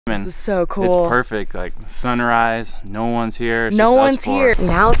and this is so cool. It's perfect, like sunrise, no one's here. It's no just one's us four. here.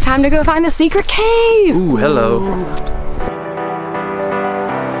 Now it's time to go find the secret cave. Ooh, hello.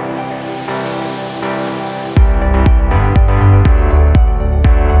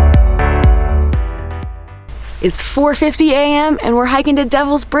 It's 4:50 a.m. and we're hiking to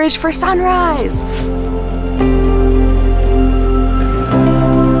Devil's Bridge for sunrise.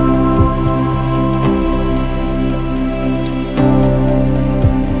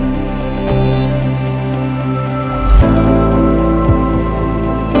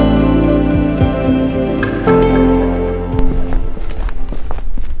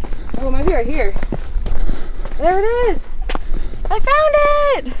 Oh, maybe right here. There it is. I found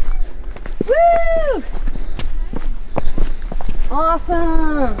it. Woo!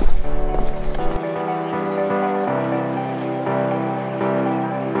 Awesome!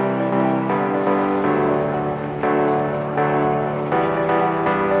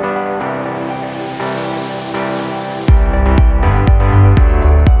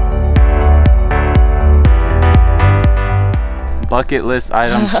 Bucket list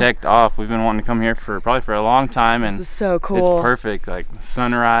item checked off. We've been wanting to come here probably for a long time, and this is so cool. It's perfect, like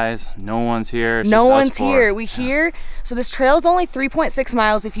sunrise, no one's here. It's no just one's us four. here. We hear, so this trail is only 3.6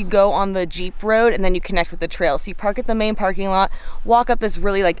 miles if you go on the Jeep road and then you connect with the trail. So you park at the main parking lot, walk up this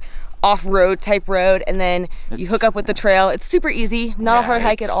really like off-road type road, and then you hook up with the trail. It's super easy, not a hard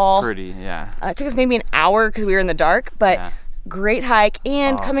hike at all. Pretty, yeah. It took us maybe an hour because we were in the dark, but great hike.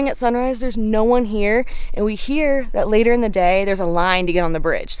 And coming at sunrise, there's no one here, and we hear that later in the day there's a line to get on the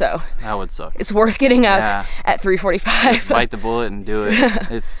bridge, so that would suck. It's worth getting up at 3:45. Just bite the bullet and do it.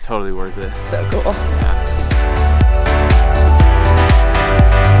 It's totally worth it. So cool. Yeah.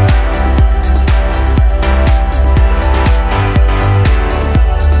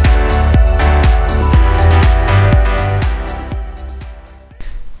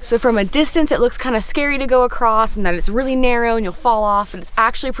 So from a distance, it looks kind of scary to go across and that it's really narrow and you'll fall off, but it's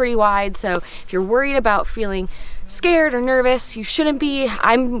actually pretty wide. So if you're worried about feeling scared or nervous, you shouldn't be.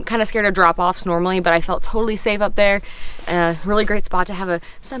 I'm kind of scared of drop-offs normally, but I felt totally safe up there. Really great spot to have a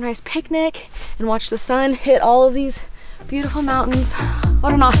sunrise picnic and watch the sun hit all of these beautiful mountains.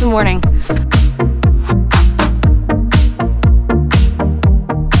 What an awesome morning.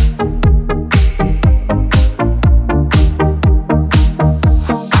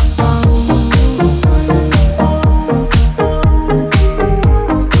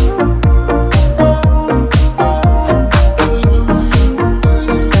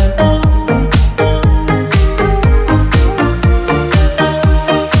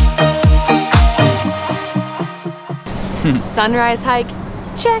 Sunrise hike,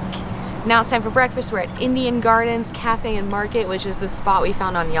 check. Now it's time for breakfast. We're at Indian Gardens Cafe and Market, which is the spot we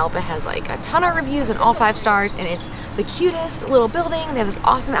found on Yelp. It has like a ton of reviews and all 5 stars, and it's the cutest little building. They have this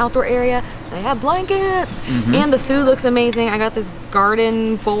awesome outdoor area. They have blankets, and the food looks amazing. I got this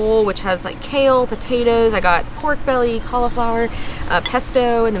garden bowl, which has like kale, potatoes. I got pork belly, cauliflower,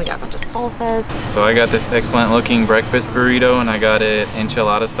 pesto, and then we got a bunch of salsas. So I got this excellent looking breakfast burrito, and I got it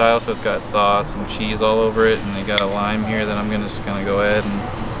enchilada style, so it's got sauce and cheese all over it, and they got a lime here that I'm just gonna go ahead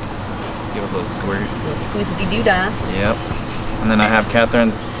and give it a little squirt. A little squeeze-de-doo-dah. Yep. And then I have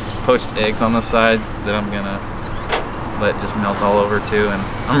Kathryn's poached eggs on the side that I'm gonna let just melt all over too, and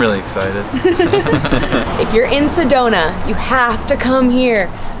I'm really excited. If you're in Sedona, you have to come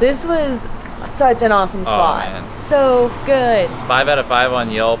here. This was such an awesome spot. Oh, man. So good. It's 5 out of 5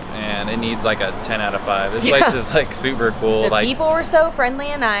 on Yelp, and it needs like a 10 out of 5. This place is like super cool. The people were so friendly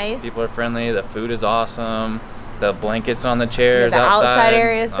and nice. People are friendly, the food is awesome. The blankets on the chairs outside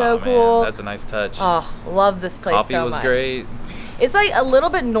area is so cool. Man, that's a nice touch. Oh, love this place Coffee so was much. great. It's like a little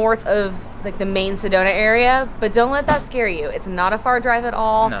bit north of like the main Sedona area, but don't let that scare you. It's not a far drive at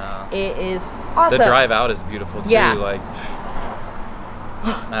all. No. It is awesome. The drive out is beautiful too. Yeah. Like,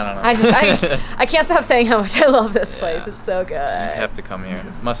 I don't know. I can't stop saying how much I love this place. It's so good. You have to come here.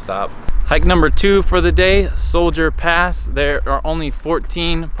 Must stop. Hike number 2 for the day, Soldier Pass. There are only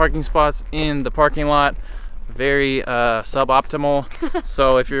 14 parking spots in the parking lot. Very suboptimal.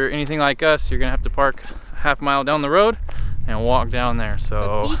 So if you're anything like us, you're gonna have to park a half-mile down the road and walk down there.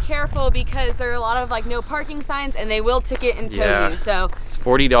 So but be careful, because there are a lot of like no parking signs, and they will ticket and tow you. So it's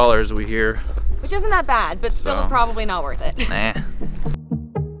 $40 we hear, which isn't that bad, but still probably not worth it. Nah.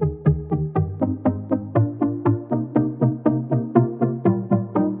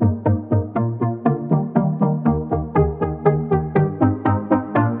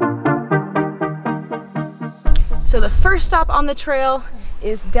 So the first stop on the trail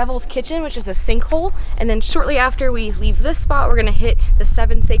is Devil's Kitchen, which is a sinkhole, and then shortly after we leave this spot, we're gonna hit the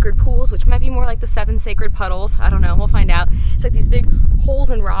 7 sacred pools, which might be more like the 7 sacred puddles. I don't know, we'll find out. It's like these big holes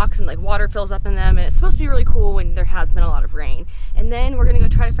in rocks and like water fills up in them, and it's supposed to be really cool when there has been a lot of rain. And then we're gonna go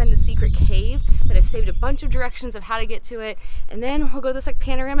try to find the secret cave that I've saved a bunch of directions of how to get to it, and then we'll go to this like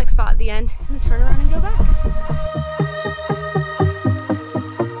panoramic spot at the end and then turn around and go back.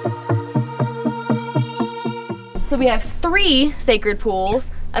 So we have 3 sacred pools.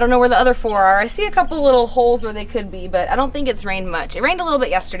 I don't know where the other 4 are. I see a couple little holes where they could be, but I don't think it's rained much. It rained a little bit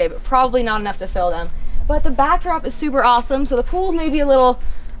yesterday, but probably not enough to fill them. But the backdrop is super awesome, so the pools may be a little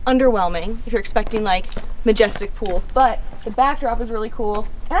underwhelming if you're expecting like majestic pools, but the backdrop is really cool,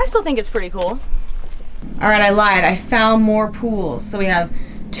 and I still think it's pretty cool. All right, I lied. I found more pools. So we have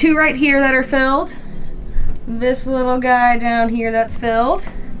 2 right here that are filled. This little guy down here that's filled.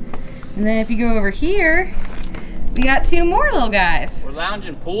 And then if you go over here, we got 2 more little guys. We're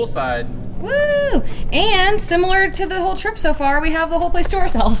lounging poolside. Woo! And similar to the whole trip so far, we have the whole place to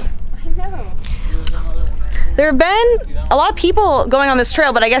ourselves. I know. There have been a lot of people going on this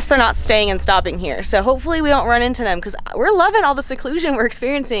trail, but I guess they're not staying and stopping here. So hopefully we don't run into them, because we're loving all the seclusion we're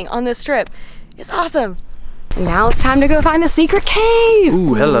experiencing on this trip. It's awesome. Now it's time to go find the secret cave.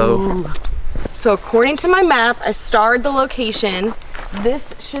 Ooh, hello. Ooh. So according to my map, I starred the location.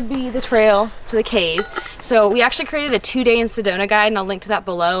 This should be the trail to the cave. So we actually created a 2-day in Sedona guide, and I'll link to that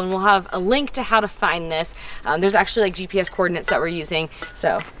below, and we'll have a link to how to find this. There's actually like GPS coordinates that we're using.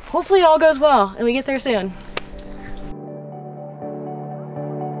 So hopefully it all goes well and we get there soon.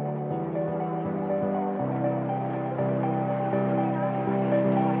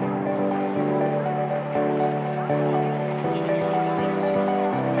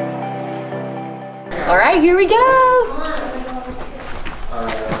 All right, here we go.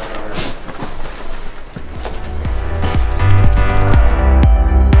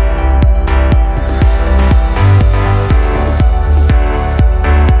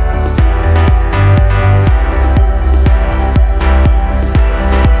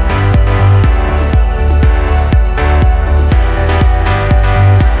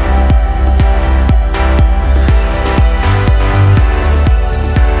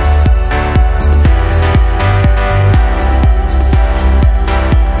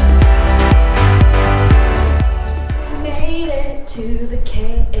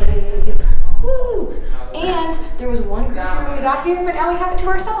 But now we have it to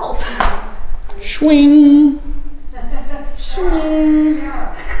ourselves. Swing. Swing.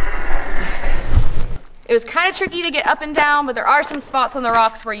 It was kind of tricky to get up and down, but there are some spots on the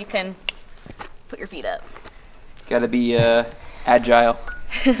rocks where you can put your feet up. Gotta be agile.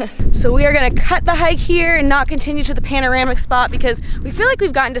 So we are gonna cut the hike here and not continue to the panoramic spot, because we feel like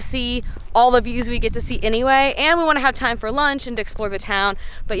we've gotten to see all the views we get to see anyway, and we want to have time for lunch and to explore the town.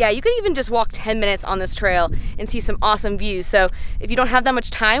 But yeah, you could even just walk 10 minutes on this trail and see some awesome views. So if you don't have that much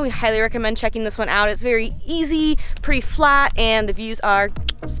time, we highly recommend checking this one out. It's very easy, pretty flat, and the views are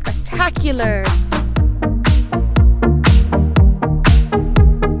spectacular.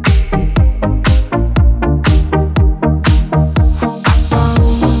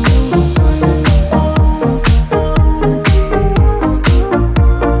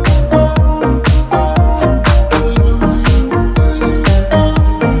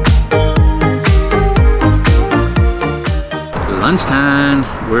 Lunchtime.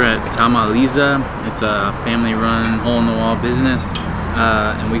 We're at Tamaliza. It's a family-run, hole-in-the-wall business,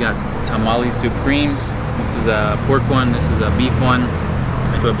 and we got tamale supreme. This is a pork one. This is a beef one.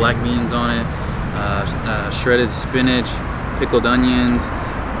 I put black beans on it, shredded spinach, pickled onions,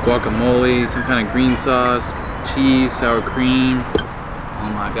 guacamole, some kind of green sauce, cheese, sour cream.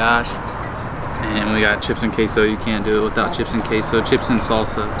 Oh my gosh! And we got chips and queso. You can't do it without chips and queso. Chips and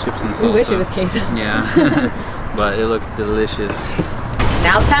salsa. Chips and salsa. We wish it was queso. Yeah. But it looks delicious.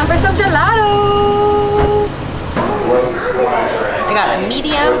 Now it's time for some gelato. I got a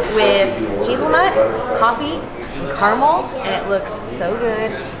medium with hazelnut, coffee, and caramel, and it looks so good.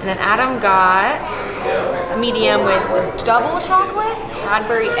 And then Adam got a medium with double chocolate,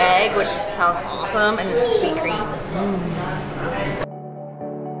 Cadbury egg, which sounds awesome, and then sweet cream.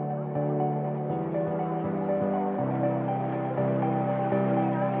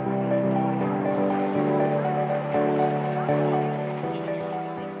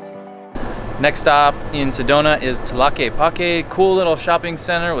 Next stop in Sedona is A+K. Cool little shopping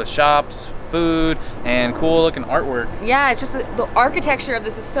center with shops, food, and cool looking artwork. Yeah, it's just the architecture of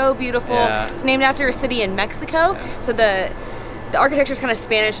this is so beautiful. Yeah. It's named after a city in Mexico, so the architecture is kind of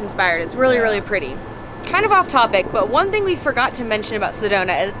Spanish inspired. It's really, really pretty. Kind of off topic, but one thing we forgot to mention about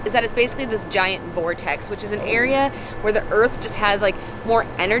Sedona is that it's basically this giant vortex, which is an area where the earth just has like more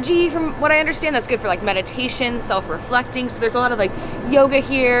energy, from what I understand. That's good for like meditation, self-reflecting. So there's a lot of like yoga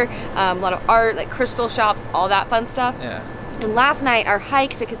here, a lot of art, like crystal shops, all that fun stuff. Yeah. And last night, our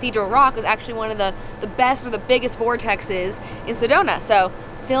hike to Cathedral Rock was actually one of the best or the biggest vortexes in Sedona. So,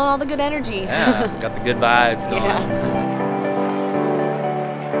 feeling all the good energy. Yeah, got the good vibes going. Yeah.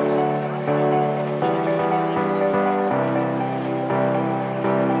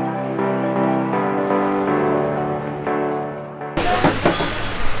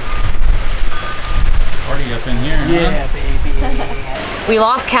 Party up in here, Yeah, huh? baby. We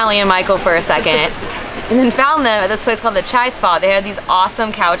lost Callie and Michael for a second and then found them at this place called the Chai Spot. They had these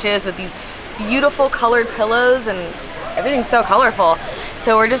awesome couches with these beautiful colored pillows and everything's so colorful.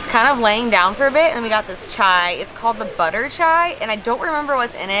 So we're just kind of laying down for a bit and we got this chai. It's called the butter chai and I don't remember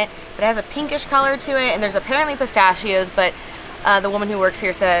what's in it, but it has a pinkish color to it and there's apparently pistachios, but the woman who works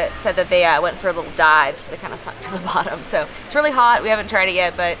here said that they went for a little dive, so they kind of sunk to the bottom. So it's really hot. We haven't tried it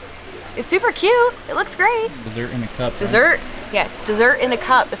yet, but it's super cute. It looks great. Dessert in a cup. Dessert? Right? Yeah, dessert in a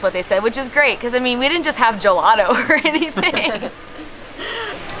cup is what they said, which is great because I mean we didn't just have gelato or anything.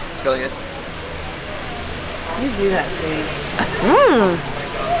 Really good. You do that thing. Mmm.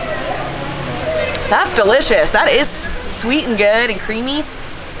 That's delicious. That is sweet and good and creamy.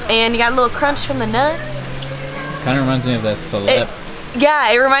 And you got a little crunch from the nuts. Kind of reminds me of that Celeb. Yeah,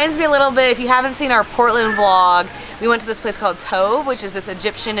 it reminds me a little bit, if you haven't seen our Portland vlog, we went to this place called Tove, which is this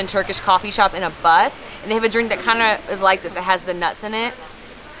Egyptian and Turkish coffee shop in a bus. And they have a drink that kind of is like this. It has the nuts in it.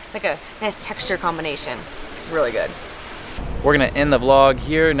 It's like a nice texture combination. It's really good. We're gonna end the vlog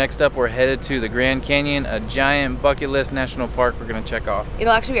here. Next up, we're headed to the Grand Canyon, a giant bucket list national park we're gonna check off.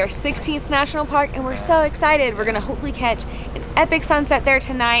 It'll actually be our 16th national park and we're so excited. We're gonna hopefully catch an epic sunset there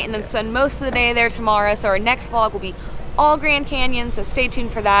tonight and then spend most of the day there tomorrow. So our next vlog will be all Grand Canyon, so stay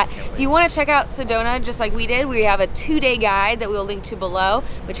tuned for that. If you want to check out Sedona just like we did, we have a 2-day guide that we'll link to below,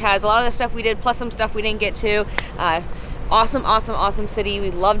 which has a lot of the stuff we did plus some stuff we didn't get to. Awesome, awesome, awesome city.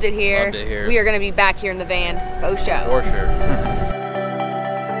 We loved it here. Loved it here. We are going to be back here in the van, for sure. For sure.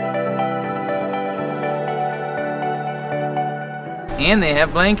 And they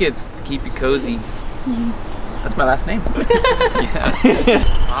have blankets to keep you cozy. That's my last name. Yeah.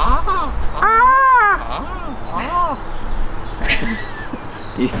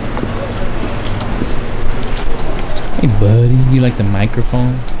 Hey buddy, you like the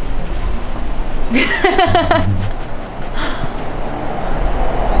microphone?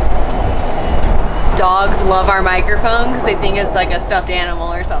 Dogs love our microphone because they think it's like a stuffed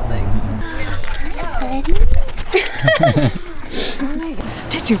animal or something. Oh my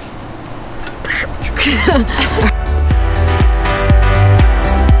God.